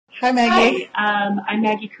Hi, Maggie. Hi, I'm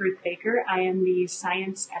Maggie Koerth-Baker. I am the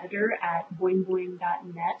science editor at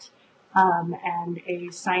boing.net and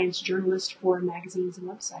a science journalist for magazines and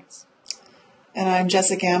websites. And I'm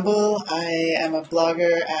Jessa Gamble. I am a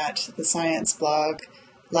blogger at the science blog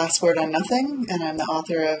Last Word on Nothing, and I'm the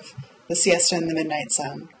author of The Siesta in the Midnight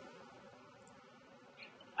Sun.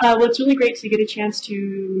 Well, it's really great to get a chance to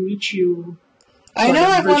meet you. I know,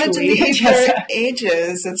 I've wanted to virtually, meet you for Jessa.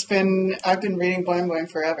 ages. I've been reading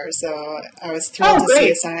Boing forever, so I was thrilled to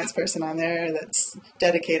see a science person on there that's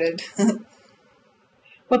dedicated.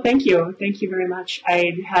 Well, thank you. Thank you very much.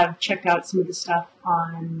 I have checked out some of the stuff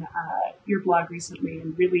on your blog recently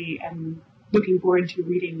and really am looking forward to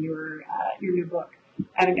reading your new book.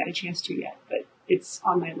 I haven't got a chance to yet, but it's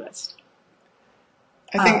on my list.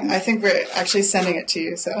 I think we're actually sending it to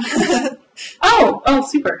you, so. Oh,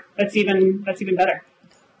 super. That's even better.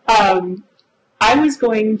 I was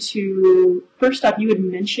going to, first off, you had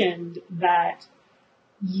mentioned that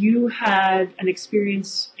you had an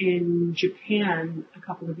experience in Japan a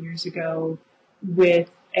couple of years ago with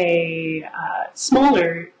a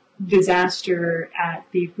smaller disaster at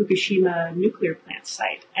the Fukushima nuclear plant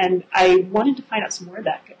site. And I wanted to find out some more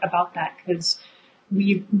about that because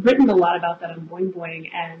we've written a lot about that on Boing,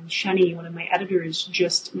 and Shani, one of my editors,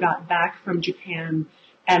 just got back from Japan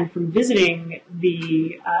and from visiting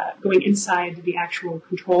going inside the actual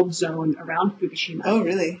controlled zone around Fukushima. Oh,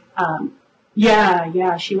 really?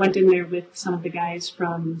 Yeah. She went in there with some of the guys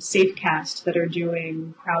from Safecast that are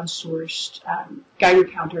doing crowdsourced Geiger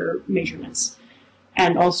counter measurements,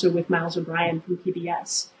 and also with Miles O'Brien from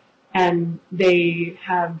PBS. And they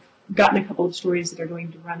have gotten a couple of stories that are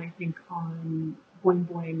going to run, I think, on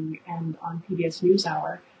Boing and on PBS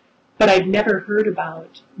NewsHour. But I'd never heard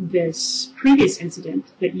about this previous incident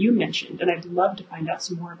that you mentioned, and I'd love to find out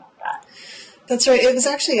some more about that. That's right. It was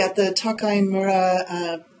actually at the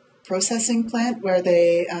Takaimura processing plant where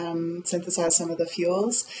they synthesize some of the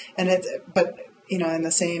fuels, in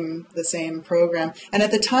the same program. And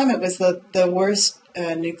at the time, it was the worst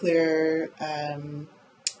nuclear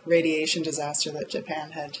radiation disaster that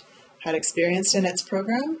Japan had experienced in its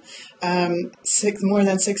program. More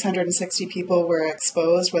than 660 people were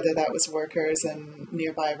exposed, whether that was workers and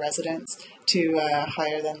nearby residents, to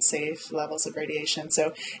higher than safe levels of radiation.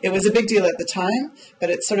 So it was a big deal at the time, but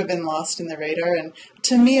it's sort of been lost in the radar. And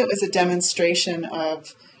to me, it was a demonstration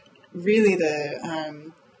of really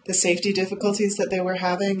the safety difficulties that they were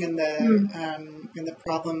having and the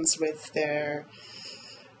problems with their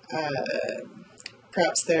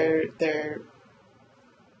perhaps their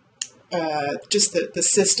just the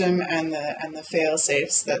system and the fail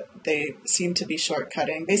safes that they seem to be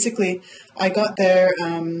shortcutting. Basically, I got there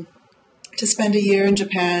to spend a year in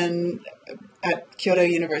Japan at Kyoto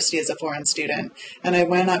University as a foreign student, and I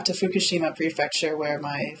went up to Fukushima Prefecture where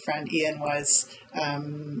my friend Ian was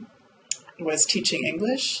teaching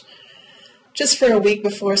English. Just for a week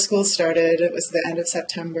before school started. It was the end of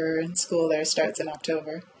September, and school there starts in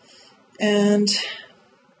October. And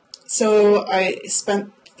so I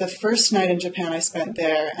spent the first night in Japan I spent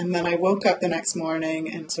there, and then I woke up the next morning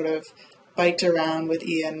and sort of biked around with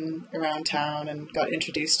Ian around town and got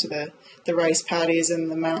introduced to the rice paddies and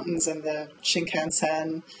the mountains and the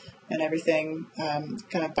Shinkansen and everything,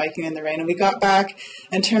 kind of biking in the rain. And we got back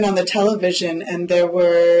and turned on the television, and there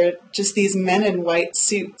were just these men in white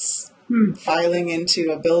suits filing into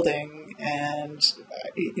a building and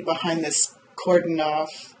behind this cordoned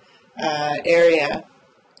off area.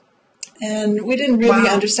 And we didn't really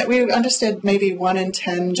understand. We understood maybe 1 in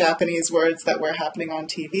 10 Japanese words that were happening on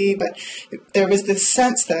TV, but there was this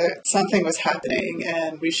sense that something was happening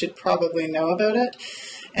and we should probably know about it.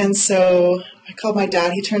 And so I called my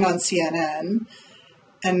dad. He turned on CNN,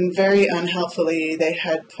 and very unhelpfully, they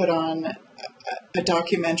had put on a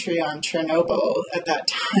documentary on Chernobyl at that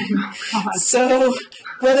time. So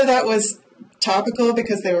whether that was topical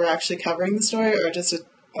because they were actually covering the story or just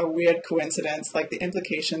a weird coincidence, like the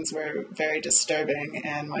implications were very disturbing,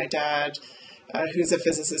 and my dad, who's a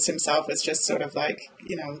physicist himself, was just sort of like,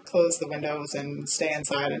 close the windows and stay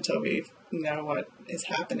inside until we know what is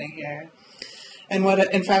happening here. And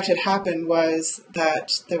what in fact had happened was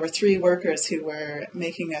that there were 3 workers who were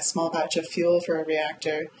making a small batch of fuel for a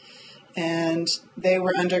reactor, and they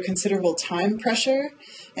were under considerable time pressure,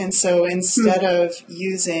 and so instead of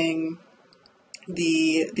using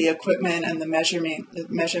the equipment and the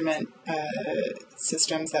measurement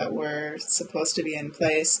systems that were supposed to be in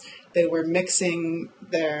place, they were mixing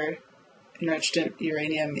their enriched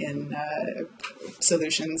uranium in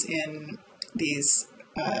solutions in these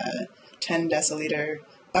 10 deciliter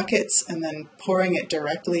buckets and then pouring it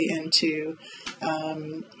directly into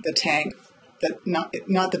the tank not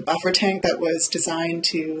the buffer tank that was designed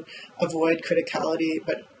to avoid criticality,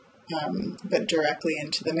 but directly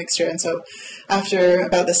into the mixture. And so after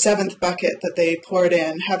about the 7th bucket that they poured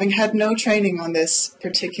in, having had no training on this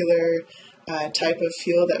particular type of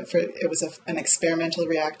fuel, it was an experimental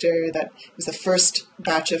reactor, that was the first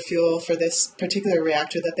batch of fuel for this particular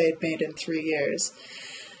reactor that they had made in 3 years.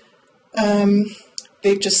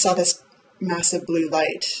 They just saw this massive blue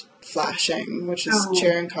light flashing, which is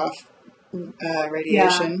Cherenkov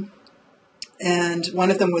radiation. Yeah. And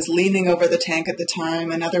one of them was leaning over the tank at the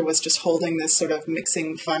time. Another was just holding this sort of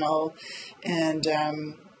mixing funnel. And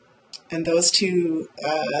those two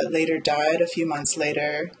later died a few months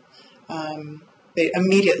later. They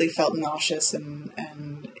immediately felt nauseous and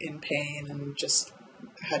in pain and just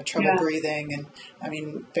had trouble breathing. And, I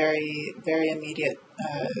mean, very, very immediate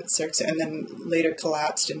circs. And then later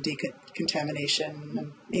collapsed in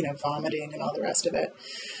decontamination and, vomiting and all the rest of it.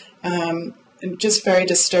 And just very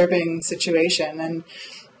disturbing situation. And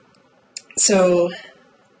so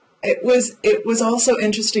it was also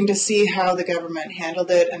interesting to see how the government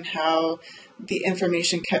handled it and how the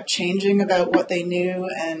information kept changing about what they knew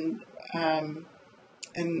and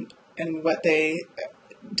what they,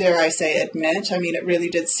 dare I say, admit. I mean, it really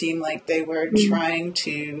did seem like they were trying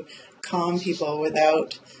to calm people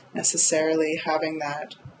without necessarily having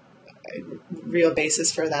that real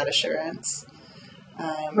basis for that assurance.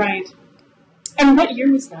 Right. And what year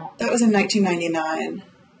was that? That was in 1999.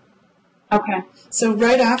 Okay. So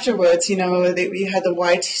right afterwards, we had the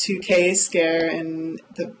Y2K scare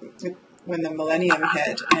when the millennium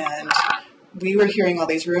hit, and we were hearing all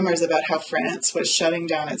these rumors about how France was shutting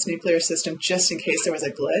down its nuclear system just in case there was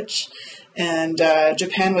a glitch. And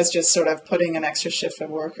Japan was just sort of putting an extra shift of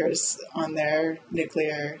workers on their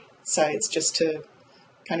nuclear sites just to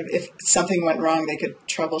kind of, if something went wrong, they could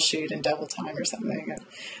troubleshoot in double time or something.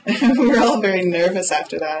 And we were all very nervous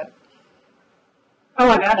after that. Oh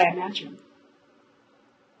my God, I imagine.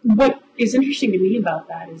 What is interesting to me about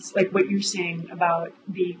that is like what you're saying about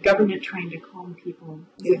the government trying to calm people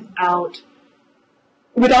without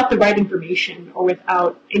the right information or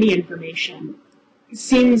without any information. It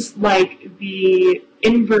seems like the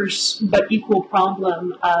inverse but equal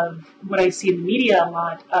problem of what I see in the media a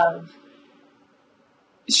lot of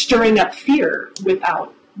stirring up fear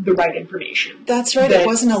without the right information. That's right. It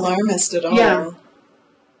wasn't alarmist at all. Yeah.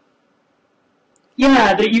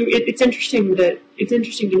 It's interesting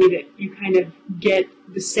to me that you kind of get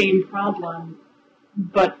the same problem,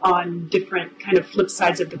 but on different kind of flip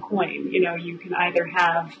sides of the coin. You can either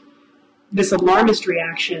have this alarmist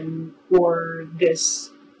reaction or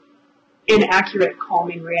this inaccurate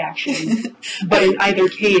calming reaction, but in either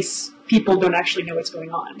case, people don't actually know what's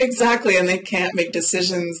going on. Exactly, and they can't make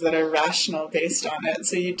decisions that are rational based on it.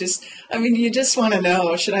 So you just want to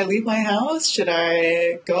know, should I leave my house? Should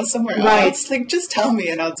I go somewhere else? Like, just tell me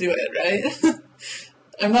and I'll do it, right?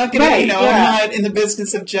 I'm not going to, I'm not in the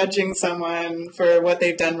business of judging someone for what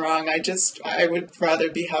they've done wrong. I would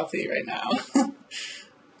rather be healthy right now.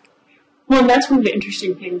 Well, that's one of the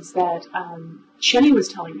interesting things that Shenny was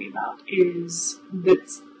telling me about is that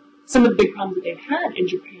some of the big problems that they've had in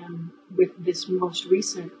Japan with this most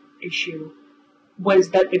recent issue was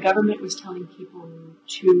that the government was telling people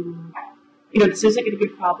to, this isn't going to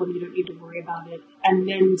be a problem, you don't need to worry about it, and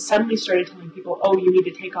then suddenly started telling people, oh, you need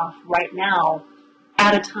to take off right now,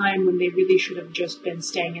 at a time when they really should have just been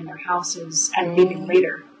staying in their houses and leaving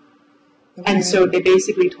later. Okay. And so they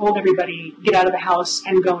basically told everybody, get out of the house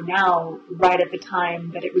and go now, right at the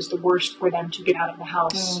time that it was the worst for them to get out of the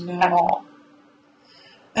house at all.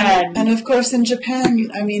 And of course in Japan,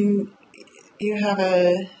 I mean, you have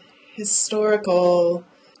a historical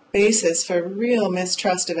basis for real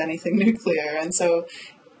mistrust of anything nuclear. And so,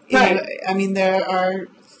 there are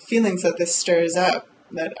feelings that this stirs up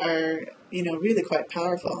that are, really quite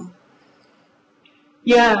powerful.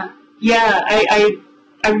 Yeah.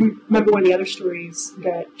 I remember one of the other stories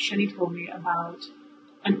that Shenny told me about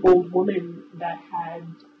an old woman that had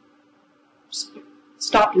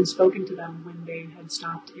stopped and spoken to them when they had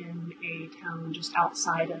stopped in a town just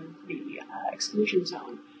outside of the exclusion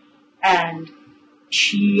zone. And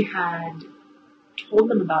she had told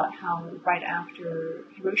them about how right after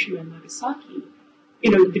Hiroshima and Nagasaki,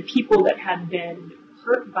 the people that had been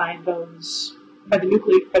hurt by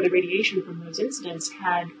the radiation from those incidents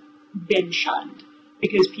had been shunned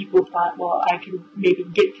because people thought, well, I can maybe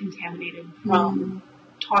get contaminated from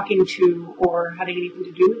talking to or having anything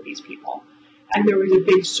to do with these people. And there was a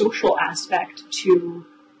big social aspect to,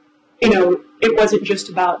 it wasn't just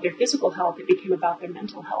about their physical health, it became about their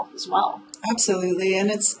mental health as well. Absolutely. And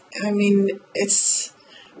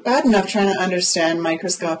bad enough trying to understand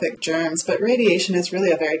microscopic germs, but radiation is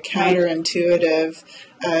really a very counterintuitive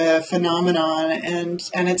phenomenon, and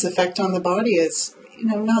its effect on the body is,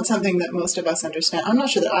 not something that most of us understand. I'm not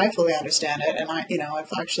sure that I fully understand it, and I've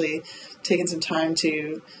actually taken some time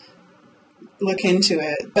to look into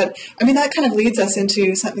it. But that kind of leads us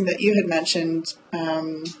into something that you had mentioned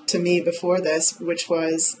to me before this, which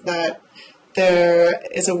was that there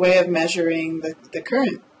is a way of measuring the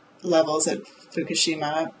current levels at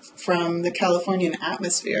Fukushima from the Californian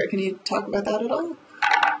atmosphere. Can you talk about that at all?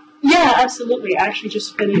 Yeah, absolutely. I actually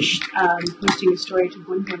just finished posting a story to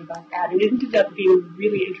Boing about that, and it ended up being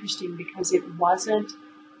really interesting because it wasn't,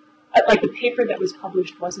 the paper that was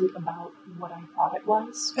published wasn't about what I thought it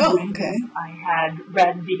was. Oh, okay. I had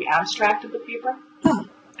read the abstract of the paper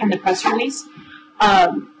and the press release.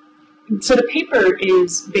 So the paper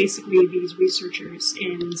is basically these researchers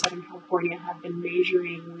in Southern California have been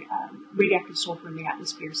measuring radioactive sulfur in the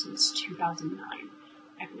atmosphere since 2009,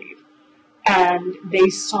 I believe. And they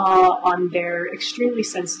saw on their extremely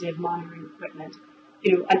sensitive monitoring equipment,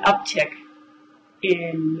 an uptick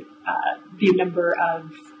in the number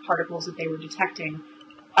of particles that they were detecting.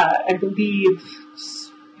 I believe,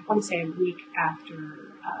 I want to say a week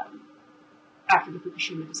after the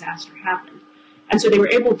Fukushima disaster happened. And so they were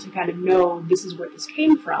able to kind of know this is where this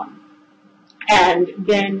came from, and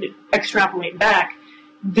then extrapolate back,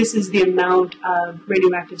 this is the amount of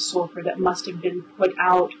radioactive sulfur that must have been put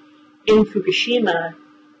out in Fukushima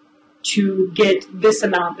to get this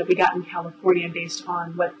amount that we got in California based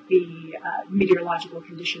on what the meteorological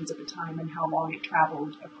conditions at the time and how long it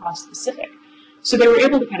traveled across the Pacific. So they were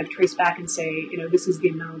able to kind of trace back and say, this is the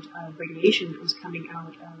amount of radiation that was coming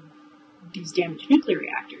out of these damaged nuclear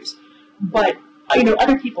reactors. But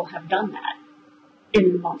other people have done that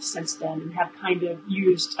in the months since then and have kind of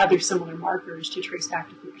used other similar markers to trace back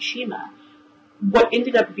to Fukushima. What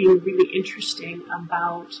ended up being really interesting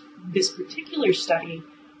about this particular study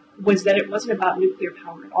was that it wasn't about nuclear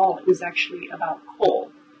power at all. It was actually about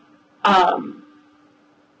coal.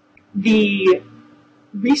 The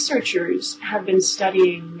researchers have been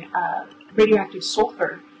studying radioactive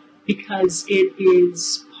sulfur because it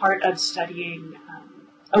is part of studying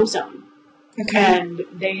ozone. Okay. And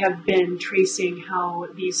they have been tracing how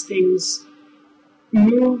these things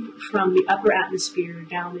move from the upper atmosphere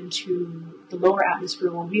down into the lower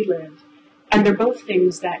atmosphere where we live. And they're both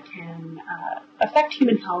things that can affect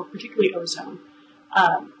human health, particularly ozone.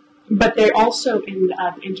 But they also end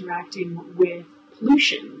up interacting with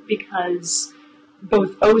pollution because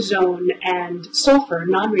both ozone and sulfur,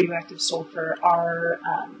 non-radioactive sulfur, are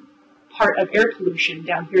part of air pollution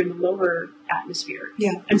down here in the lower atmosphere.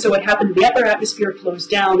 Yeah. And so what happens in the upper atmosphere flows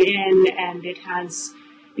down in, and it has,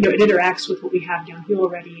 it interacts with what we have down here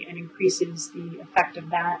already and increases the effect of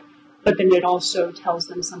that. But then it also tells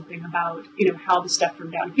them something about, how the stuff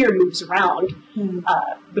from down here moves around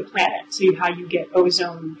the planet. So how you get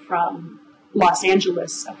ozone from Los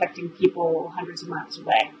Angeles affecting people hundreds of miles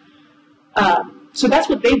away. So that's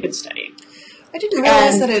what they've been studying. I didn't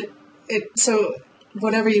realize that so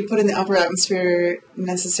whatever you put in the upper atmosphere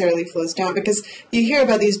necessarily flows down, because you hear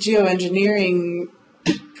about these geoengineering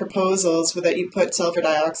proposals that you put sulfur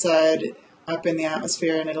dioxide up in the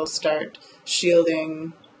atmosphere and it'll start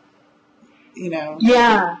shielding,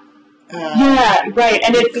 Yeah, right.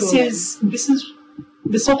 And this is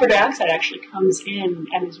the sulfur dioxide actually comes in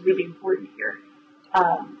and is really important here.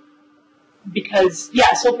 Because,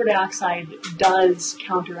 sulfur dioxide does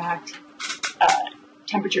counteract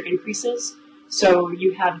temperature increases. So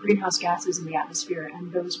you have greenhouse gases in the atmosphere,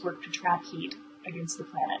 and those work to trap heat against the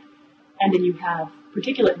planet. And then you have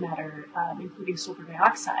particulate matter, including sulfur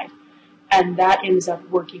dioxide, and that ends up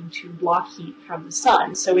working to block heat from the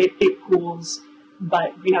sun. So it cools,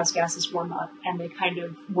 but greenhouse gases warm up, and they kind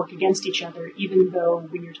of work against each other, even though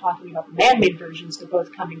when you're talking about the man-made versions, they're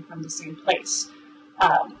both coming from the same place,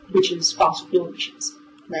 which is fossil fuel emissions.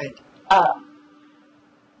 Right.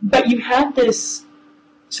 But you have this,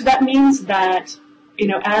 so that means that,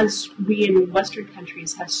 as we in Western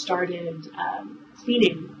countries have started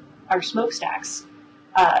cleaning our smokestacks,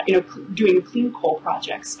 doing clean coal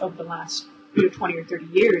projects over the last 20 or 30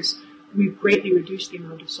 years, we've greatly reduced the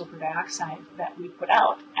amount of sulfur dioxide that we put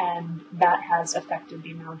out, and that has affected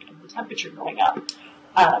the amount of the temperature going up,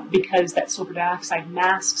 because that sulfur dioxide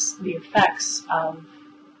masks the effects of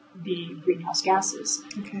the greenhouse gases.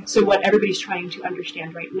 Okay. So what everybody's trying to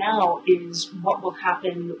understand right now is what will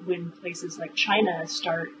happen when places like China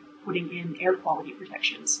start putting in air quality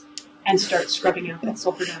protections and start scrubbing out that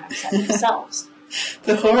sulfur dioxide themselves.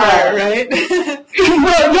 The horror, right?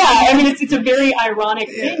 Well, yeah, I mean, it's a very ironic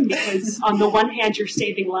thing because on the one hand, you're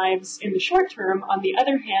saving lives in the short term. On the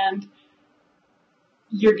other hand,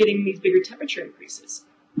 you're getting these bigger temperature increases.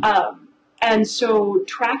 And so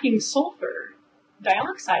tracking sulfur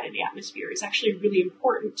dioxide in the atmosphere is actually really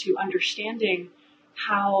important to understanding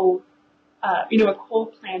how, a coal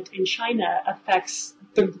plant in China affects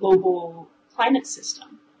the global climate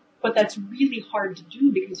system. But that's really hard to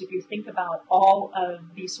do because if you think about all of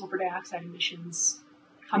these sulfur dioxide emissions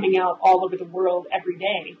coming out all over the world every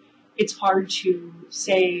day, it's hard to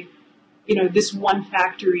say, this one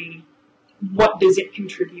factory, what does it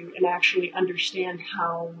contribute, and actually understand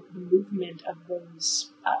how the movement of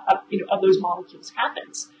those, of those molecules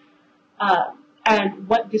happens. And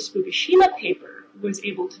what this Fukushima paper was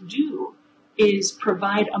able to do is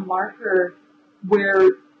provide a marker where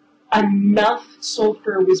enough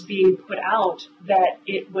sulfur was being put out that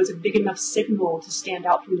it was a big enough signal to stand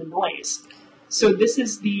out from the noise. So this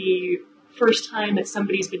is the first time that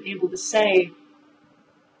somebody's been able to say,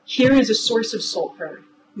 here is a source of sulfur.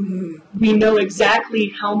 Mm-hmm. We know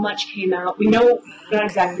exactly how much came out. We know, not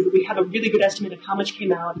exactly, but we have a really good estimate of how much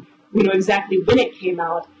came out. We know exactly when it came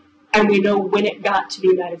out, and we know when it got to the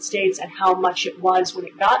United States and how much it was when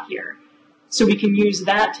it got here. So we can use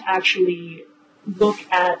that to actually look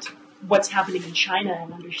at what's happening in China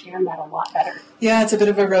and understand that a lot better. Yeah, it's a bit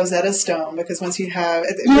of a Rosetta Stone because once you have,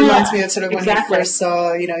 it reminds me of sort of when you first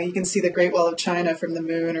saw, you can see the Great Wall of China from the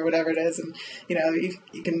moon or whatever it is, and you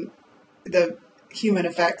can, the human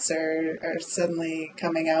effects are suddenly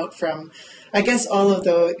coming out from, I guess, all of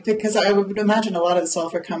the, because I would imagine a lot of the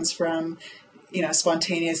sulfur comes from,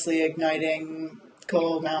 spontaneously igniting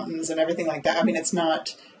coal mountains and everything like that. I mean, it's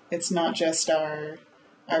not just our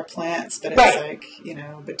plants, but it's like,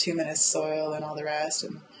 bituminous soil and all the rest.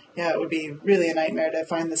 And yeah, it would be really a nightmare to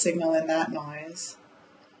find the signal in that noise.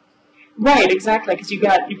 Right, exactly, because you've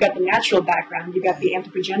got the natural background, you've got the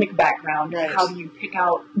anthropogenic background. Right. How do you pick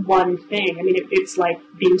out one thing? I mean, it's like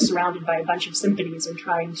being surrounded by a bunch of symphonies and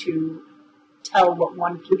trying to tell what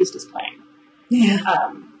one flutist is playing. Yeah.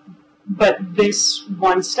 But this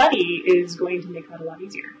one study is going to make that a lot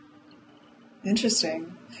easier.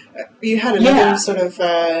 Interesting. You had another sort of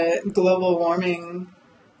global warming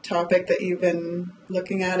topic that you've been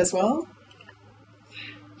looking at as well?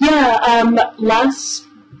 Yeah, last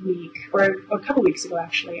week, or a couple weeks ago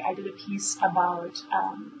actually, I did a piece about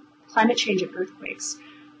climate change and earthquakes.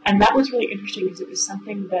 And that was really interesting because it was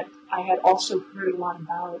something that I had also heard a lot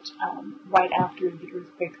about right after the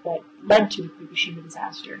earthquake that led to the Fukushima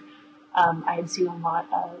disaster. I had seen a lot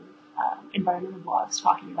of environmental blogs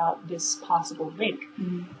talking about this possible link.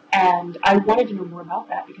 Mm-hmm. And I wanted to know more about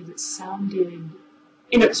that because it sounded,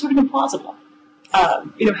 sort of implausible.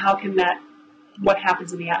 How can what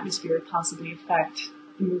happens in the atmosphere possibly affect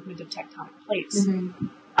the movement of tectonic plates?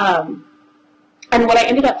 Mm-hmm. And what I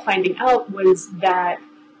ended up finding out was that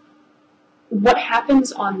what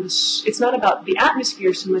happens on it's not about the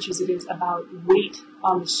atmosphere so much as it is about weight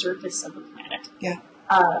on the surface of the planet. Yeah.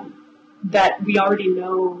 That we already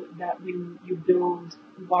know that when you build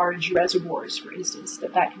large reservoirs, for instance,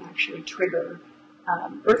 that can actually trigger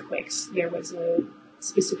earthquakes. There was a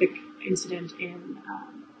specific incident in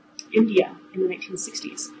India in the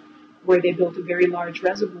 1960s where they built a very large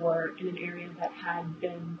reservoir in an area that had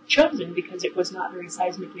been chosen because it was not very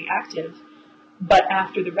seismically active. But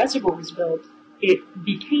after the reservoir was built, it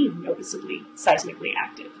became noticeably seismically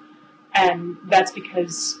active. And that's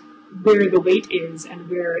because where the weight is and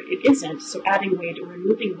where it isn't, so adding weight or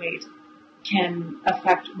removing weight can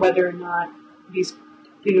affect whether or not these,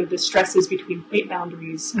 the stresses between plate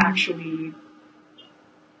boundaries actually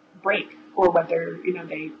break or whether,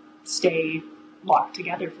 they stay locked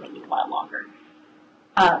together for a little while longer.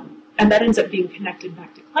 And that ends up being connected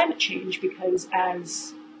back to climate change because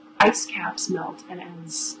as ice caps melt and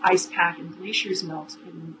as ice pack and glaciers melt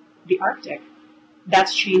in the Arctic,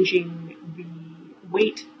 that's changing the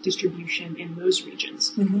weight distribution in those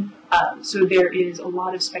regions. Mm-hmm. So there is a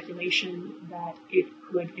lot of speculation that it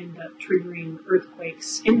could end up triggering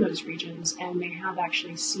earthquakes in those regions, and they have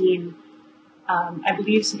actually seen, I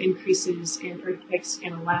believe, some increases in earthquakes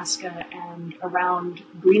in Alaska and around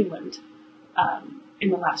Greenland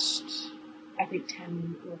in the last, I think,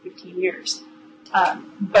 10 or 15 years.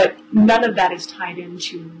 But none of that is tied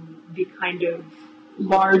into the kind of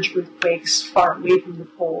large earthquakes far away from the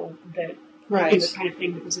pole that the kind of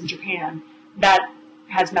thing that was in Japan. That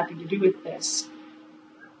has nothing to do with this.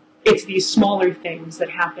 It's these smaller things that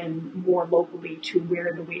happen more locally to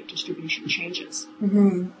where the weight distribution changes.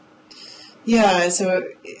 Mm-hmm. Yeah, so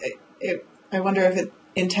I wonder if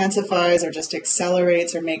intensifies or just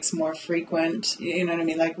accelerates or makes more frequent? You know what I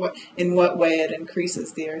mean? Like in what way it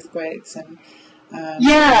increases the earthquakes and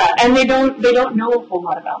yeah, and they don't know a whole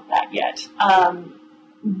lot about that yet.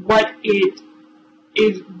 What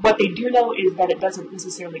they do know is that it doesn't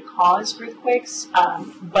necessarily cause earthquakes,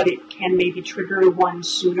 but it can maybe trigger one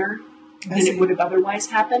sooner than it would have otherwise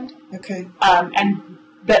happened. Okay. And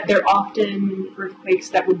that they're often earthquakes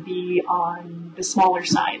that would be on the smaller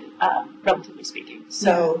side, relatively speaking.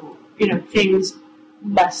 So, things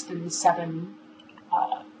less than 7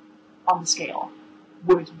 on the scale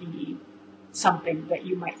would be something that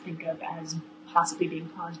you might think of as possibly being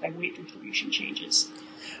caused by weight distribution changes.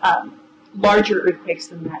 Larger earthquakes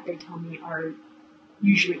than that, they tell me, are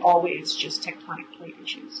usually always just tectonic plate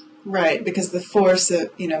issues. Right, because the force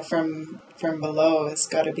of, from below has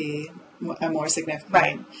got to be a more significant.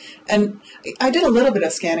 Right. And I did a little bit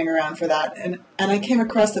of scanning around for that, and I came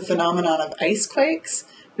across the phenomenon of ice quakes,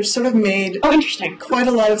 which sort of made interesting. Quite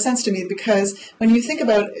a lot of sense to me, because when you think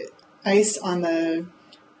about ice on the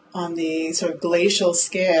sort of glacial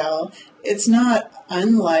scale, it's not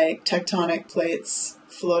unlike tectonic plates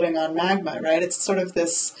floating on magma, right? It's sort of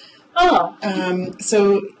this.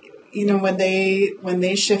 So when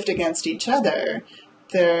they shift against each other,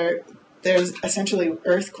 there's essentially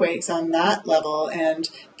earthquakes on that level, and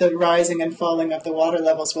the rising and falling of the water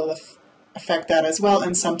levels will affect that as well,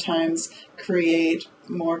 and sometimes create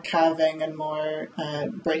more calving and more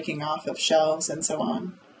breaking off of shelves and so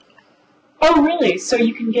on. Oh, really? So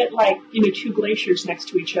you can get two glaciers next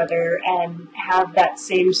to each other and have that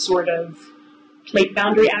same sort of plate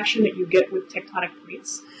boundary action that you get with tectonic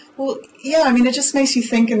plates? Well, yeah, I mean, it just makes you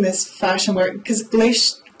think in this fashion where, because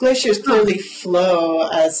glaciers clearly flow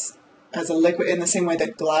as a liquid in the same way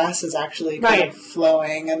that glass is actually kind of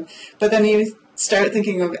flowing, but then you start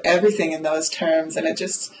thinking of everything in those terms, and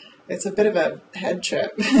it's a bit of a head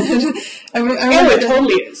trip. I remember it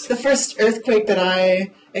totally is. The first earthquake that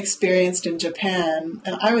I experienced in Japan,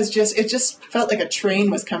 and it just felt like a train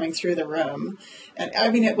was coming through the room. And I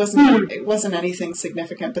mean, it wasn't anything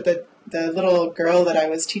significant, but the little girl that I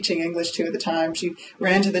was teaching English to at the time, she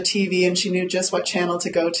ran to the TV and she knew just what channel to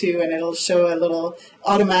go to, and it'll show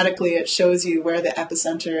automatically it shows you where the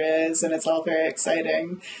epicenter is, and it's all very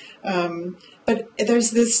exciting. But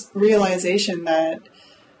there's this realization that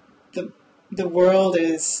the world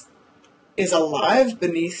is alive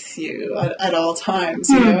beneath you at all times.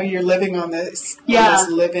 You're living on this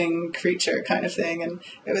living creature kind of thing, and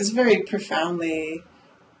it was very profoundly.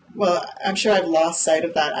 Well, I'm sure I've lost sight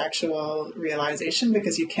of that actual realization,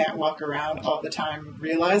 because you can't walk around all the time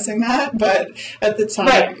realizing that. But at the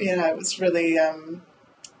time, it was really it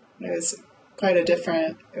was quite it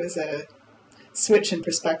was a switch in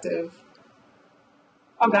perspective.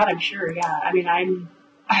 Oh God, I'm sure. Yeah, I mean, I'm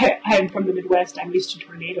from the Midwest. I'm used to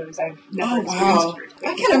tornadoes. I've never experienced earthquakes.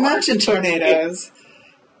 I can imagine tornadoes.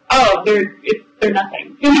 They're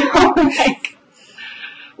nothing. They're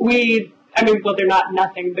not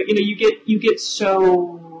nothing, but you get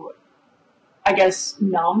so, I guess,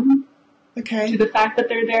 numb to the fact that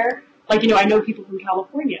they're there. I know people from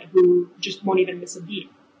California who just won't even miss a beat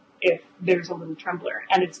if there's a little trembler,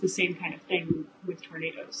 and it's the same kind of thing with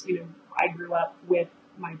tornadoes. I grew up with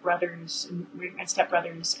my brothers and my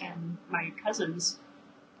stepbrothers and my cousins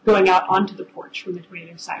going out onto the porch when the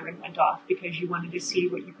tornado siren went off, because you wanted to see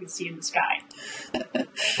what you could see in the sky.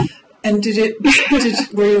 And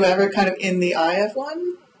were you ever kind of in the eye of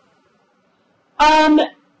one?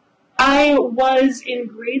 I was in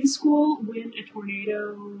grade school when a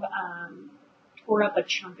tornado tore up a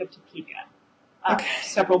chunk of Topeka,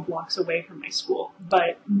 several blocks away from my school,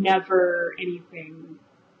 but never anything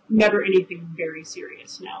very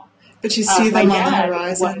serious, no. But you see them on the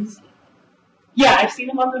horizon? Yeah, I've seen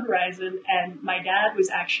them on the horizon, and my dad was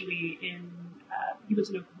actually he lives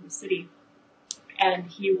in Oklahoma City, and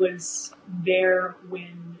he was there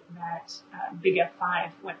when that big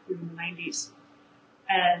F5 went through in the 90s,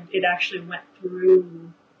 and it actually went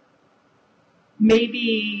through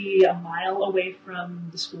maybe a mile away from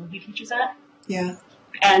the school he teaches at. Yeah.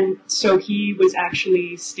 And so he was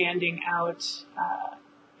actually standing out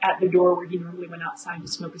at the door where he normally went outside to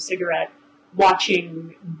smoke a cigarette,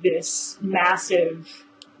 watching this massive,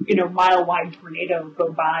 mile-wide tornado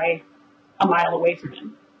go by a mile away from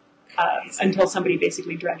him, until somebody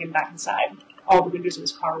basically dragged him back inside. All the windows of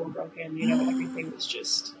his car were broken, and everything was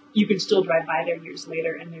just, you could still drive by there years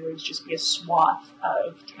later, and there would just be a swath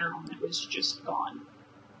of town that was just gone.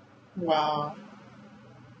 Wow.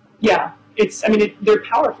 Yeah, they're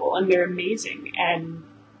powerful, and they're amazing, and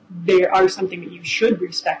they are something that you should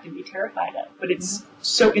respect and be terrified of. But it's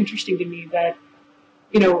so interesting to me that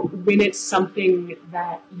when it's something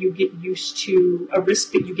that you get used to, a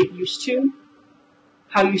risk that you get used to,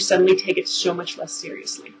 how you suddenly take it so much less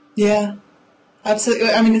seriously. Yeah,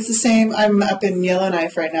 absolutely. I mean, it's the same. I'm up in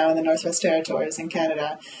Yellowknife right now in the Northwest Territories in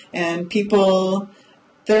Canada, and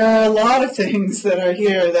there are a lot of things that are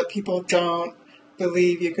here that people don't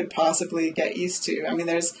believe you could possibly get used to. I mean,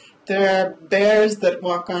 there are bears that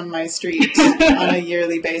walk on my street on a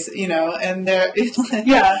yearly basis, and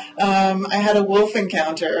Yeah. I had a wolf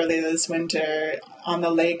encounter early this winter on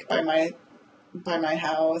the lake by my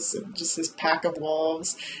house, just this pack of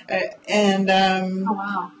wolves. Oh,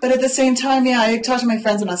 wow. But at the same time, I talked to my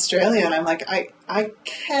friends in Australia, and I'm like, I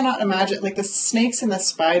cannot imagine, like, the snakes and the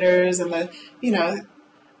spiders and the,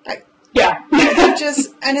 Yeah. they're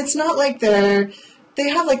just, and it's not like they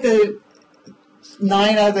have like the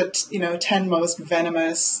 9 out of the 10 most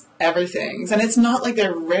venomous everythings, and it's not like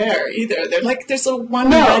they're rare either. They're like, there's a one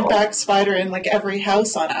red-backed spider in like every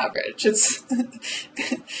house on average. It's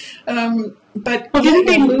but didn't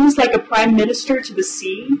they lose like a prime minister to the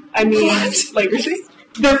sea? I mean, what? Like, really?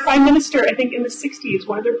 Their prime minister, I think in the 60s,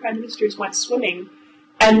 one of their prime ministers went swimming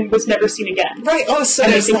and was never seen again. Right. Oh, so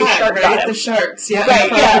and there's I think that, shark right? The sharks, yeah. Right.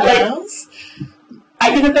 Crocodiles.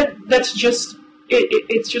 I think that's just.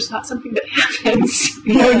 It's just not something that happens.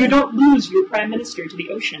 You don't lose your prime minister to the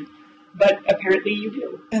ocean, but apparently you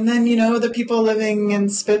do. And then, the people living in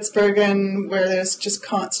Spitsbergen where there's just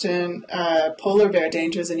constant polar bear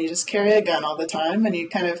dangers, and you just carry a gun all the time, and you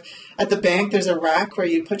kind of, at the bank, there's a rack where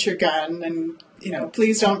you put your gun, and,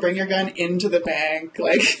 please don't bring your gun into the bank.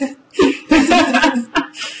 Like,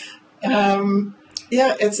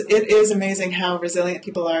 it is amazing how resilient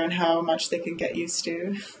people are and how much they can get used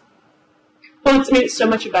to. Well, it's so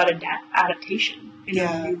much about adaptation.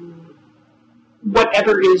 Yeah.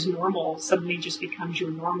 Whatever is normal suddenly just becomes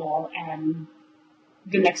your normal, and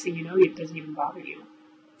the next thing you know, it doesn't even bother you.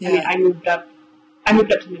 Yeah. I mean, I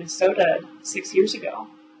moved up to Minnesota 6 years ago,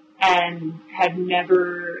 and had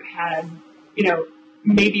never had,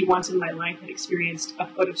 maybe once in my life had experienced a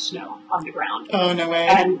foot of snow on the ground. Oh, no way.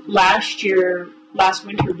 And last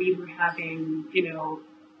winter, we were having,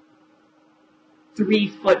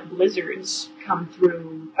 3-foot blizzards come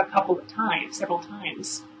through several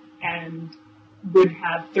times, and would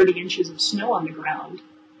have 30 inches of snow on the ground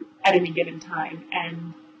at any given time.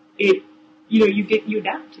 And you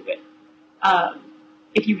adapt to it.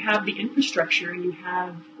 If you have the infrastructure and you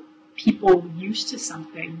have people used to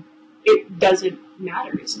something, it doesn't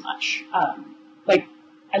matter as much. Like,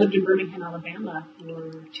 I lived in Birmingham, Alabama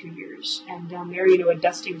for 2 years, and down there, a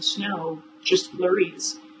dusting of snow, just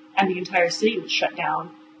flurries, and the entire city was shut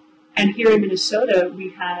down. And here in Minnesota, we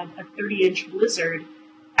had a 30-inch blizzard,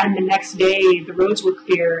 and the next day the roads were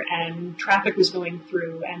clear and traffic was going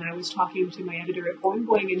through, and I was talking to my editor at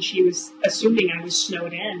Boing, and she was assuming I was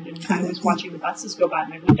snowed in, and I was watching the buses go by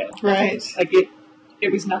my window. Right. Like,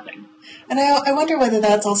 it was nothing. And I wonder whether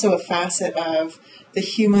that's also a facet of the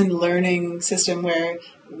human learning system, where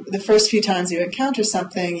the first few times you encounter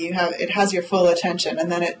something, it has your full attention,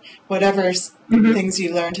 and then whatever things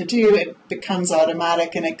you learn to do, it becomes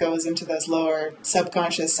automatic, and it goes into those lower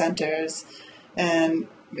subconscious centers, and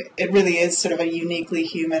it really is sort of a uniquely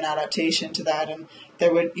human adaptation to that. And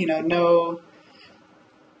there would, no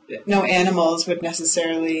animals would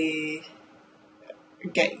necessarily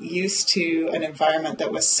get used to an environment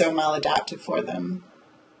that was so maladapted for them.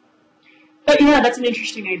 But yeah, that's an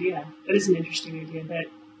interesting idea. That is an interesting idea. That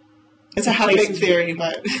it's a half-baked theory,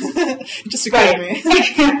 but just occurred to me.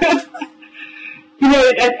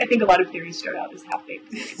 I think a lot of theories start out as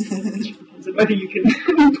half-baked. It just depends on whether you can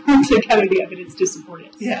put together the evidence to support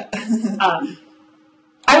it. Yeah.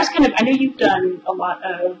 I know you've done a lot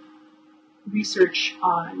of research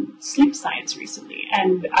on sleep science recently,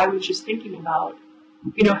 and I was just thinking about,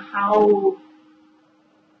 how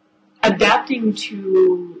adapting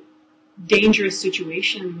to dangerous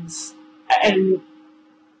situations and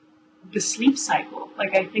the sleep cycle.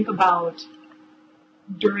 Like, I think about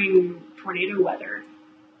during tornado weather,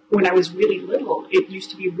 when I was really little, it used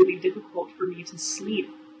to be really difficult for me to sleep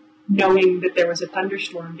knowing that there was a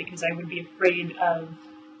thunderstorm, because I would be afraid of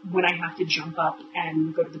when I have to jump up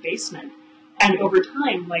and go to the basement. And over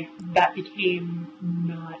time, that became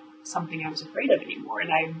not something I was afraid of anymore,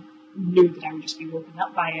 and I knew that I would just be woken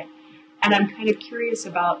up by it. And I'm kind of curious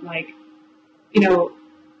about,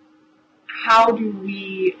 how do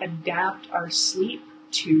we adapt our sleep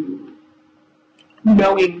to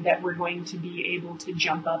knowing that we're going to be able to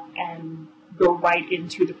jump up and go right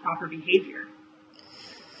into the proper behavior?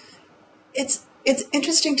 It's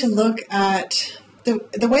interesting to look at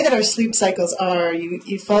the way that our sleep cycles are.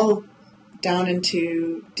 You fall down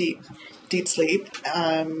into deep sleep,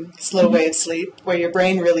 slow wave sleep, where your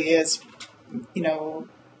brain really is,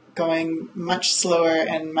 going much slower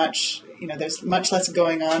and much, there's much less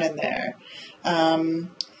going on in there.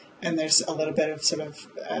 And there's a little bit of sort of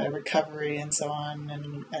recovery and so on,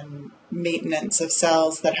 and maintenance of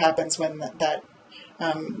cells that happens when that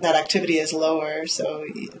activity is lower, so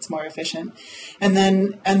it's more efficient. And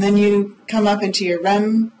then you come up into your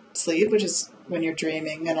REM sleep, which is when you're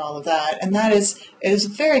dreaming and all of that, and that is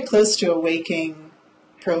very close to a waking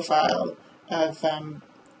profile of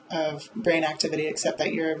brain activity, except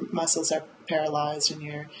that your muscles are paralyzed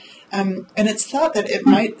and it's thought that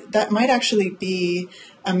that might actually be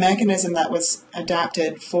a mechanism that was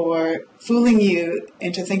adapted for fooling you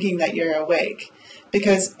into thinking that you're awake,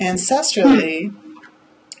 because ancestrally,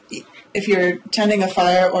 if you're tending a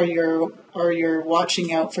fire or you're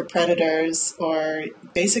watching out for predators, or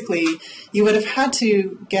basically you would have had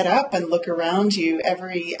to get up and look around you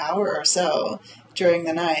every hour or so during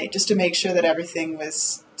the night just to make sure that everything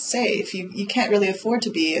was safe. You can't really afford to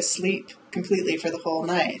be asleep completely for the whole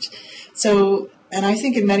night. So, and I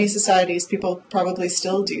think in many societies people probably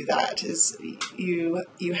still do that, is you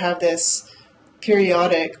have this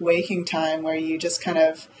periodic waking time where you just kind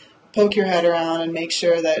of poke your head around and make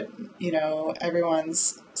sure that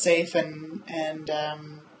everyone's safe and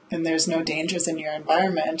there's no dangers in your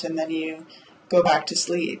environment, and then you go back to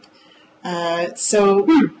sleep. So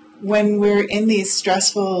when we're in these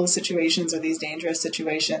stressful situations or these dangerous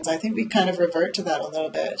situations, I think we kind of revert to that a little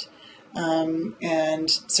bit. And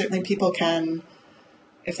certainly people can,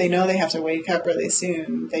 if they know they have to wake up really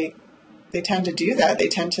soon, they tend to do that. They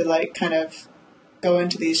tend to kind of go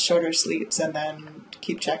into these shorter sleeps and then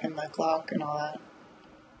keep checking the clock and all that.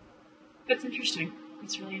 That's interesting.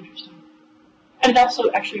 That's really interesting. And it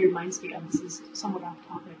also actually reminds me of, this is somewhat off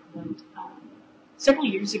topic, but several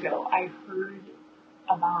years ago I heard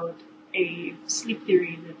about a sleep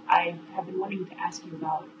theory that I have been wanting to ask you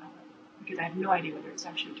about, because I have no idea whether it's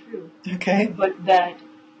actually true. Okay. But that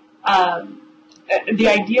the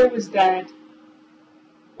idea was that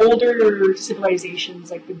older civilizations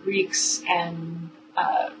like the Greeks and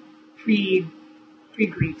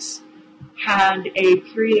pre-Greeks had a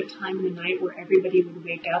period of time in the night where everybody would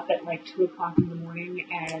wake up at 2 o'clock in the morning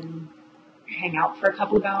and hang out for a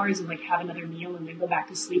couple of hours and have another meal and then go back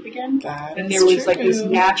to sleep again. And there was this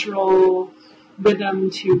natural rhythm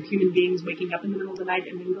to human beings waking up in the middle of the night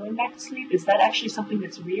and then going back to sleep. Is that actually something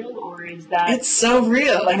that's real, or is that... It's so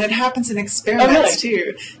real, and it happens in experiments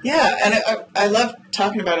too. Yeah, and I love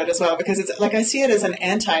talking about it as well, because it's I see it as an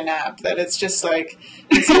anti-nap, that it's just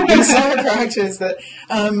it's a bizarre practice that...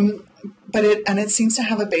 But it seems to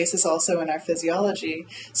have a basis also in our physiology.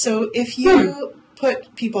 So if you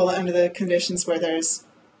put people under the conditions where there's,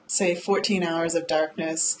 say, 14 hours of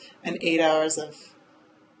darkness and 8 hours of...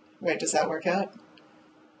 Wait, does that work out?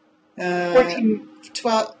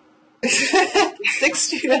 12...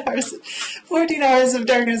 16 hours... 14 hours of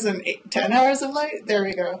darkness and 10 hours of light? There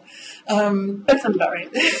we go. That sounds about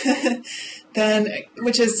right. Then,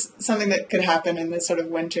 which is something that could happen in this sort of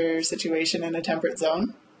winter situation in a temperate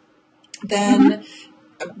zone. Then,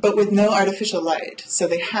 but with no artificial light, so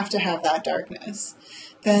they have to have that darkness.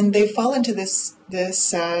 Then they fall into this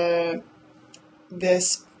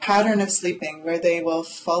pattern of sleeping where they will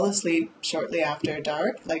fall asleep shortly after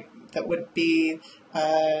dark, that would be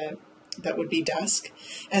dusk,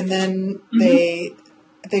 and then they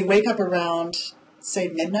wake up around, say,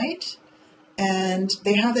 midnight. And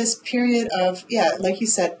they have this period of, like you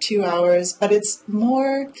said, 2 hours, but it's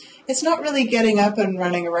not really getting up and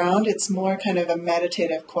running around. It's more kind of a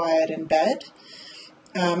meditative quiet in bed.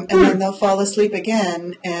 And then they'll fall asleep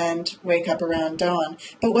again and wake up around dawn.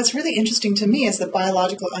 But what's really interesting to me is the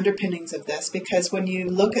biological underpinnings of this, because when you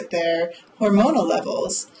look at their hormonal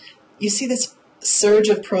levels, you see this surge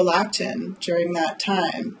of prolactin during that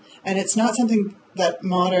time. And it's not something that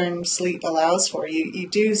modern sleep allows for. You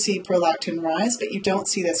do see prolactin rise, but you don't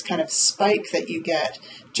see this kind of spike that you get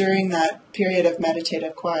during that period of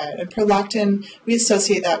meditative quiet. And prolactin, we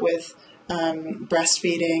associate that with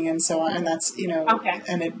breastfeeding and so on, and that's,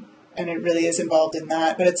 and it really is involved in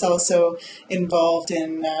that, but it's also involved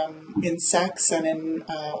in sex and in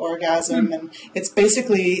orgasm, and it's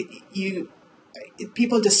basically,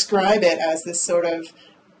 people describe it as this sort of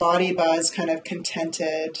body buzz, kind of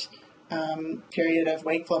contented period of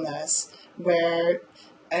wakefulness,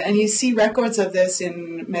 and you see records of this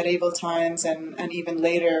in medieval times and even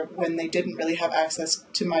later, when they didn't really have access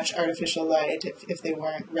to much artificial light if they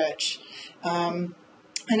weren't rich. And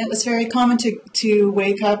it was very common to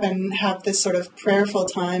wake up and have this sort of prayerful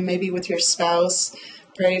time, maybe with your spouse,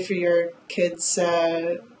 pray for your kids'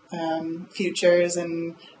 futures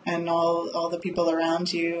and all the people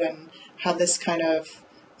around you, and have this kind of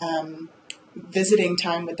visiting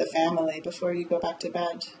time with the family before you go back to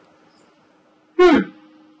bed.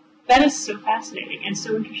 That is so fascinating and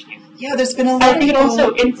so interesting. Yeah, there's been a lot I of think people, it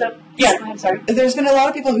also ends up... Yeah, I'm sorry. There's been a lot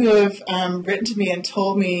of people who have written to me and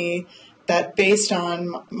told me that based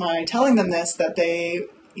on my telling them this, that they,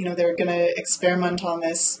 they're going to experiment on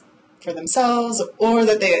this for themselves, or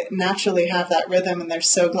that they naturally have that rhythm and they're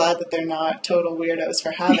so glad that they're not total weirdos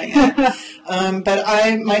for having it. But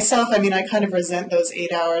I kind of resent those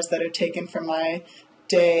 8 hours that are taken from my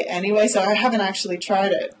day anyway, so I haven't actually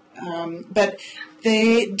tried it. But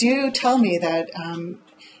they do tell me that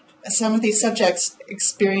some of these subjects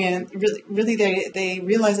experience, really they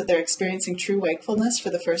realize that they're experiencing true wakefulness for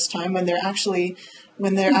the first time when they're actually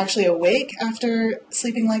awake after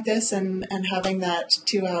sleeping like this and having that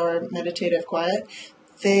 2-hour meditative quiet.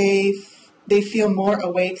 They feel more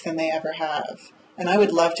awake than they ever have. And I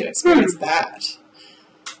would love to experience that.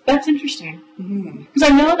 That's interesting. Because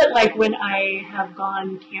I know that, like, when I have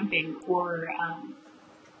gone camping or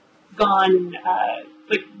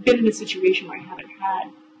been in a situation where I haven't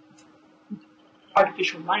had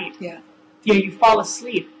artificial light, you fall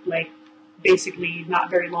asleep, like, basically not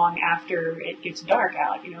very long after it gets dark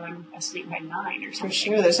out. I'm asleep by 9 or something. For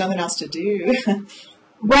sure, there's nothing else to do.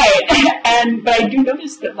 Right. But I do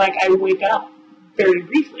notice that, like, I wake up very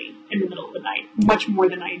briefly in the middle of the night, much more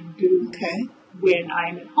than I do when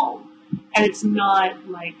I'm at home. And it's not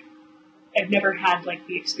like, I've never had, like,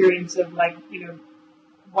 the experience of, like,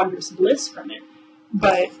 wondrous bliss from it.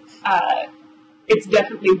 But it's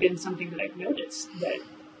definitely been something that I've noticed, that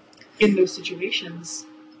in those situations...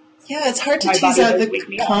 Yeah, it's hard to tease out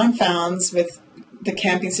the confounds with the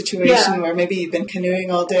camping situation where maybe you've been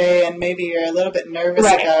canoeing all day and maybe you're a little bit nervous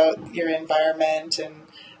about your environment,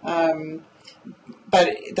 and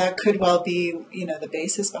but that could well be, the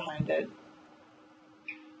basis behind it.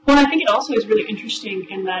 Well, I think it also is really interesting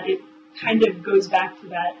in that it kind of goes back to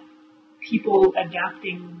that people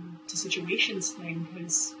adapting to situations thing,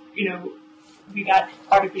 because, we got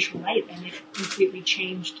artificial light and it completely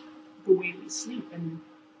changed the way we sleep and,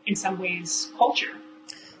 in some ways, culture.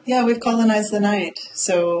 Yeah, we've colonized the night.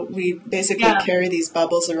 So we basically carry these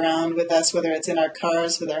bubbles around with us, whether it's in our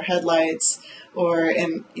cars with our headlights or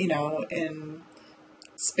in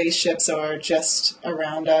spaceships or just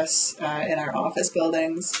around us in our office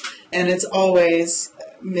buildings. And it's always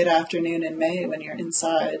mid-afternoon in May when you're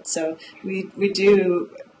inside. So we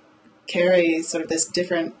do carry sort of this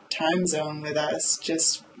different time zone with us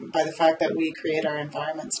just by the fact that we create our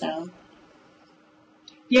environments now.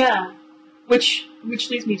 Yeah, which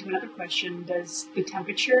leads me to another question. Does the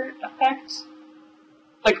temperature affect,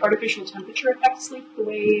 like artificial temperature affect sleep the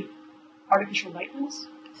way artificial light does?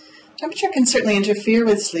 Temperature can certainly interfere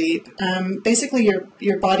with sleep. Basically,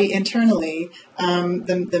 your body internally,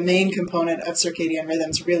 the main component of circadian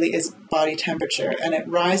rhythms really is body temperature, and it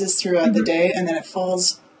rises throughout the day, and then it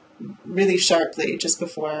falls really sharply just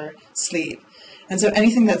before sleep. And so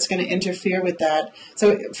anything that's going to interfere with that,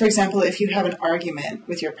 so for example, if you have an argument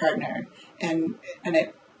with your partner and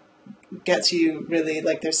it gets you really,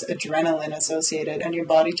 like there's adrenaline associated and your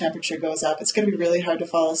body temperature goes up, it's going to be really hard to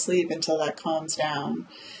fall asleep until that calms down.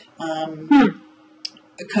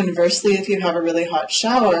 Conversely, if you have a really hot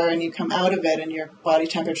shower and you come out of it and your body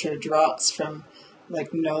temperature drops from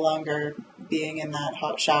like no longer being in that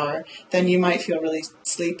hot shower, then you might feel really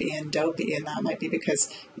sleepy and dopey, and that might be because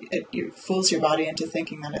it fools your body into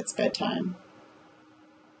thinking that it's bedtime.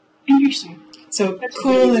 Interesting. So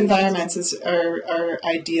cool environments are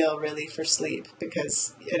ideal really for sleep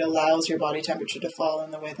because it allows your body temperature to fall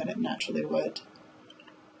in the way that it naturally would.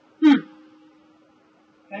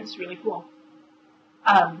 That's really cool.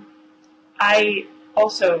 I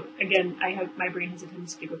also, again, my brain has a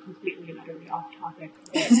tendency to go completely and utterly off topic.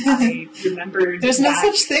 But I remembered There's no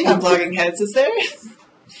such thing on Blogging Heads, is there?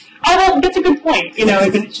 Oh, well, that's a good point.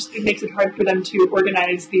 It makes it hard for them to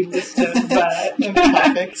organize the list of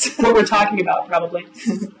topics. What we're talking about, probably.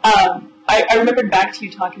 I remembered back to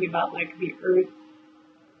you talking about like the Earth,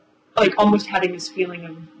 like almost having this feeling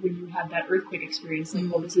of when you had that earthquake experience, like,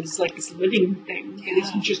 well, this is like this living thing. It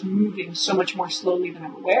is just moving so much more slowly than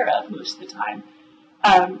I'm aware of most of the time.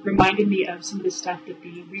 Reminded me of some of the stuff that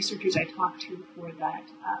the researchers I talked to for that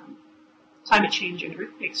climate change and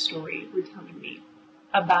earthquake story were telling me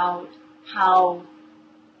about how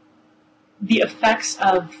the effects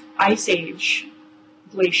of Ice Age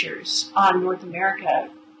glaciers on North America,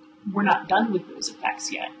 we're not done with those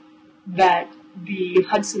effects yet. That the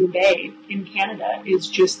Hudson Bay in Canada is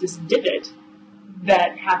just this divot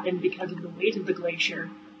that happened because of the weight of the glacier,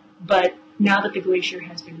 but now that the glacier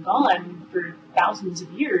has been gone for thousands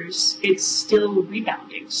of years, it's still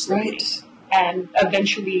rebounding slowly. Right. And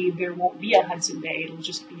eventually there won't be a Hudson Bay, it'll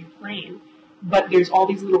just be a plain. But there's all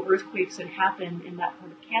these little earthquakes that happen in that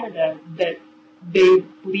part of Canada that they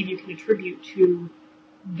believe you can attribute to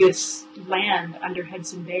this land under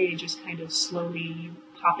Hudson Bay just kind of slowly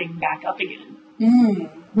popping back up again,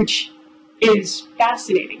 which is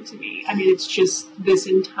fascinating to me. I mean, it's just this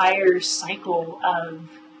entire cycle of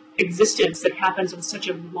existence that happens on such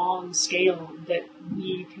a long scale that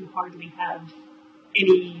we can hardly have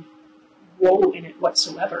any role in it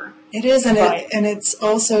whatsoever. It is, and it's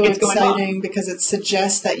also exciting because it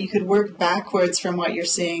suggests that you could work backwards from what you're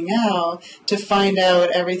seeing now to find out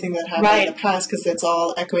everything that happened in the past, because it's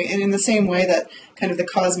all echoing, and in the same way that kind of the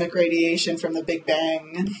cosmic radiation from the Big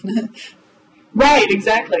Bang. Right,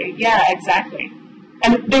 exactly. Yeah, exactly.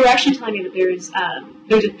 And they were actually telling me that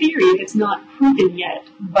there's a theory that's not proven yet,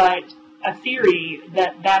 but a theory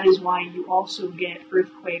that is why you also get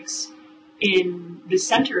earthquakes in the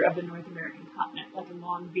center of the North American continent, like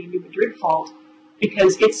along the New Madrid Fault,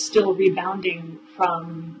 because it's still rebounding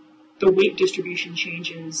from the weight distribution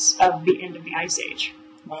changes of the end of the Ice Age.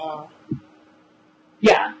 Wow.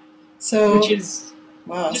 Yeah. So, which is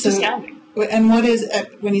just astounding. And what is,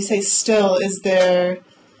 when you say still, is there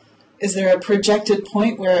a projected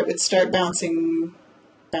point where it would start bouncing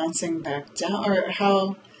back down, or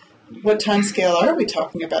what time scale are we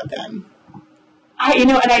talking about then?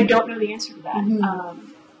 And I don't know the answer to that. And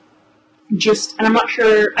I'm not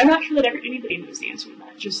sure that anybody knows the answer to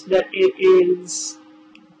that. Just that it is,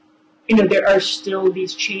 there are still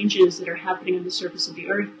these changes that are happening on the surface of the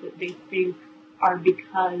Earth that they think are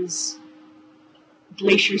because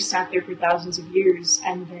glaciers sat there for thousands of years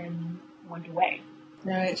and then went away.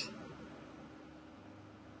 Right.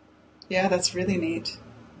 Yeah, that's really neat.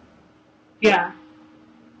 Yeah.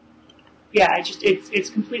 Yeah, it's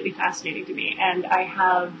completely fascinating to me, and I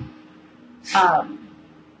have,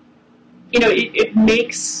 it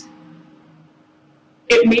makes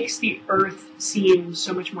the Earth seem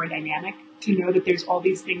so much more dynamic to know that there's all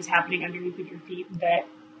these things happening underneath of your feet that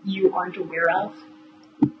you aren't aware of.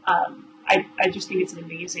 I just think it's an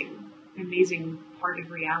amazing part of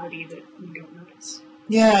reality that you don't notice.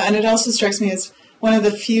 Yeah, and it also strikes me as one of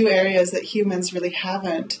the few areas that humans really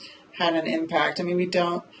haven't had an impact. I mean, we've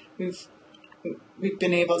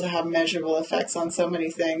been able to have measurable effects on so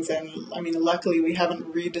many things, and I mean, luckily we haven't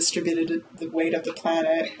redistributed the weight of the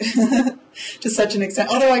planet to such an extent.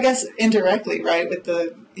 Although I guess indirectly, right, with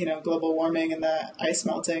the global warming and the ice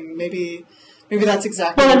melting, maybe that's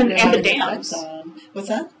exactly what we're having the dams. What's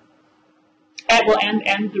that?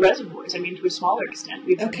 And the reservoirs. I mean, to a smaller extent.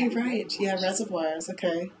 Okay, right. Yeah, reservoirs.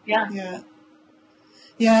 Okay. Yeah. Yeah.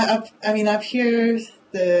 Yeah. Up here,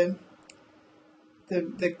 the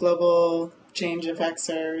global change effects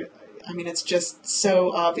are, it's just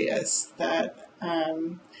so obvious that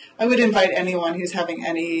I would invite anyone who's having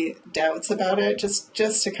any doubts about it just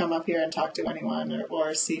to come up here and talk to anyone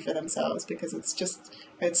or see for themselves, because it's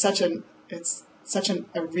such a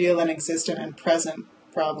real and existent and present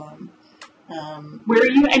problem. Where are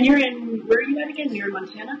you? And where are you at again? You're in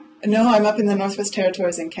Montana? No, I'm up in the Northwest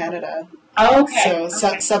Territories in Canada. Oh, okay.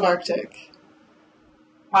 So subarctic.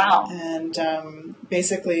 Wow. And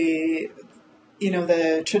basically,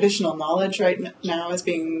 the traditional knowledge right now is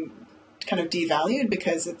being kind of devalued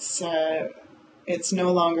because it's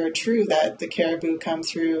no longer true that the caribou come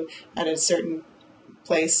through at a certain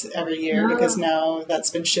place every year, because now that's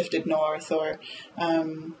been shifted north, or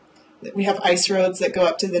we have ice roads that go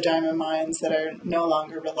up to the diamond mines that are no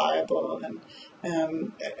longer reliable, and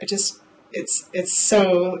it's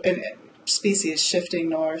so species shifting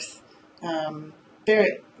north.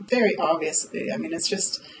 Very, very obviously. I mean,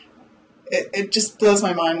 it just blows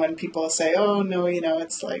my mind when people say, "Oh no,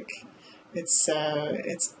 it's like it's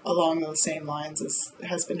along those same lines as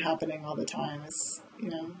has been happening all the time." It's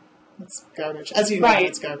it's garbage. As you know,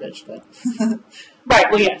 it's garbage, but right.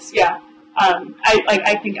 Well, yes, yeah.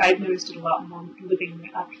 I think I've noticed it a lot more living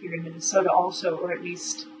up here in Minnesota, also, or at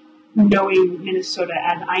least knowing Minnesota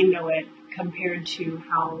as I know it, compared to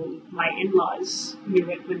how my in-laws knew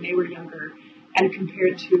it when they were younger. And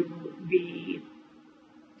compared to the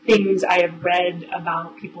things I have read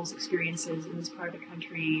about people's experiences in this part of the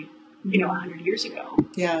country, 100 years ago.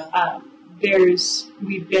 Yeah.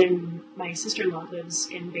 My sister-in-law lives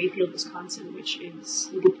in Bayfield, Wisconsin, which is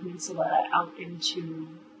a little peninsula out into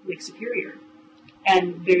Lake Superior.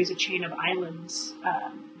 And there's a chain of islands,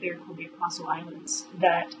 they're called the Apostle Islands,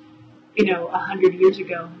 that, 100 years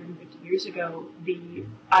ago, 150 years ago, the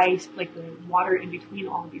ice, like the water in between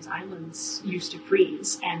all of these islands, used to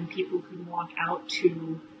freeze, and people could walk out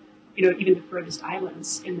to even the furthest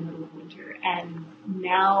islands in the middle of winter. And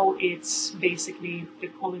now it's basically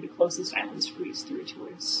only the closest islands freeze through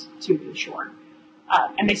to the shore.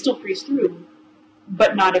 And they still freeze through,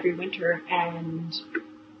 but not every winter, and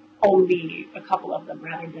only a couple of them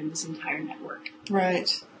rather than this entire network.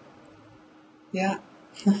 Right. Yeah.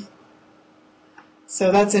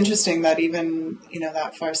 So that's interesting that even,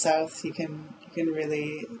 that far south, you can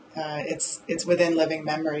really, it's within living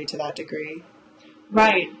memory to that degree.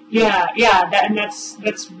 Right. Yeah. And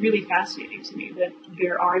that's really fascinating to me, that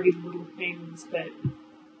there are these little things that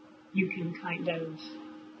you can kind of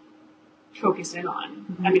focus in on.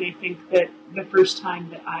 Mm-hmm. I mean, I think that the first time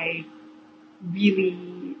that I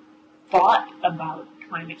really thought about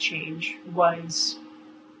climate change was,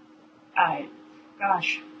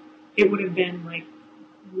 it would have been like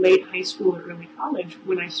late high school or early college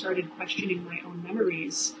when I started questioning my own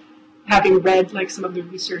memories, having read like some of the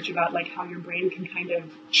research about like how your brain can kind of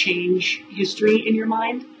change history in your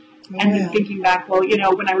mind. And then thinking back, well,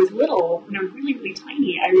 when I was little, when I was really, really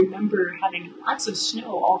tiny, I remember having lots of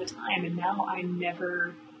snow all the time, and now I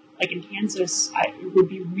never, like in Kansas, it would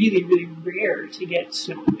be really, really rare to get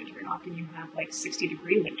snow in winter, and often you have like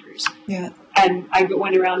 60-degree winters. Yeah. And I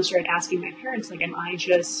went around and started asking my parents, like, am I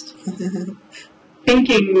just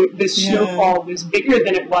thinking the snowfall was bigger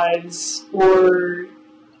than it was, or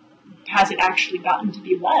has it actually gotten to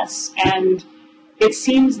be less? And it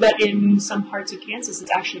seems that in some parts of Kansas,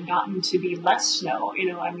 it's actually gotten to be less snow.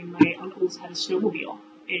 My uncles had a snowmobile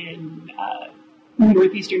in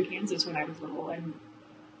northeastern Kansas when I was little, and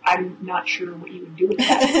I'm not sure what you would do with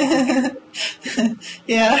that.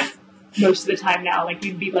 Yeah. Most of the time now, like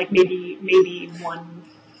you'd be like maybe one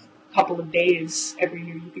couple of days every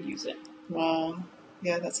year you could use it. Wow.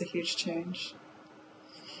 Yeah, that's a huge change.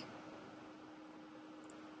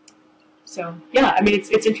 So yeah, I mean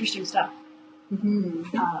it's interesting stuff.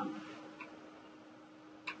 Mm-hmm.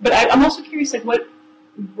 But I'm also curious, like,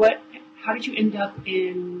 how did you end up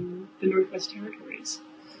in the Northwest Territories?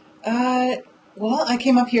 Well, I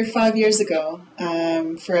came up here 5 years ago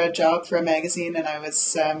for a job for a magazine, and I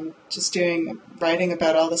was just writing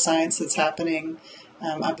about all the science that's happening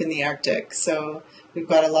up in the Arctic. So we've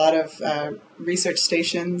got a lot of research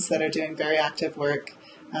stations that are doing very active work.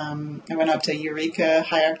 I went up to Eureka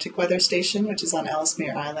High Arctic Weather Station, which is on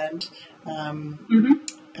Ellesmere Island,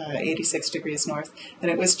 86 degrees north. And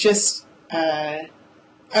it was just,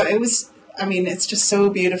 it's just so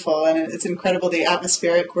beautiful, and it's incredible the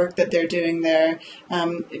atmospheric work that they're doing there.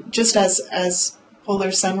 Just as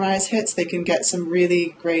polar sunrise hits, they can get some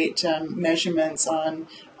really great measurements on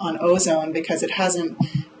ozone, because it hasn't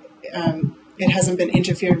been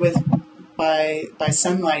interfered with by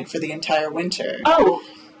sunlight for the entire winter.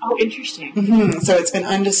 Oh, interesting. Mm-hmm. So it's been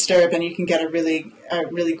undisturbed, and you can get a really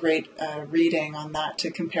great reading on that to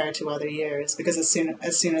compare to other years. Because as soon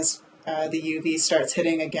as the UV starts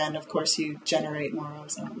hitting again, of course you generate more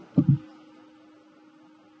ozone.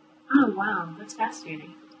 Oh wow, that's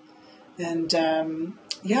fascinating. And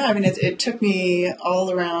it took me all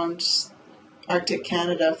around Arctic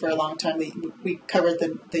Canada for a long time. We covered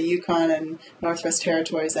the Yukon and Northwest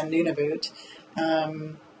Territories and Nunavut.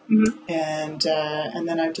 And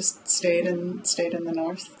then I just stayed in the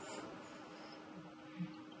north.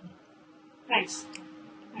 Nice.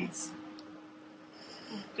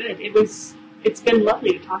 Good. It's been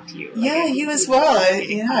lovely to talk to you. Yeah, you as well.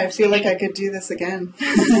 I feel like I could do this again.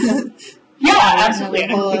 Yeah, absolutely. A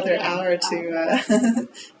whole other hour to,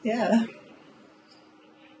 yeah.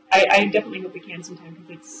 I definitely hope we can sometime,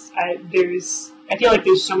 because I feel like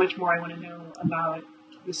there's so much more I want to know about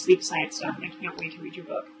the sleep science stuff, and I can't wait to read your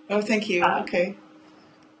book. Oh, thank you. Okay.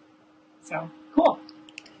 So, cool.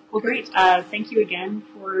 Well, great. Thank you again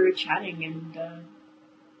for chatting, and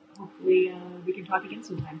hopefully we can talk again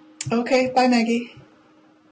sometime. Okay. Bye, Maggie.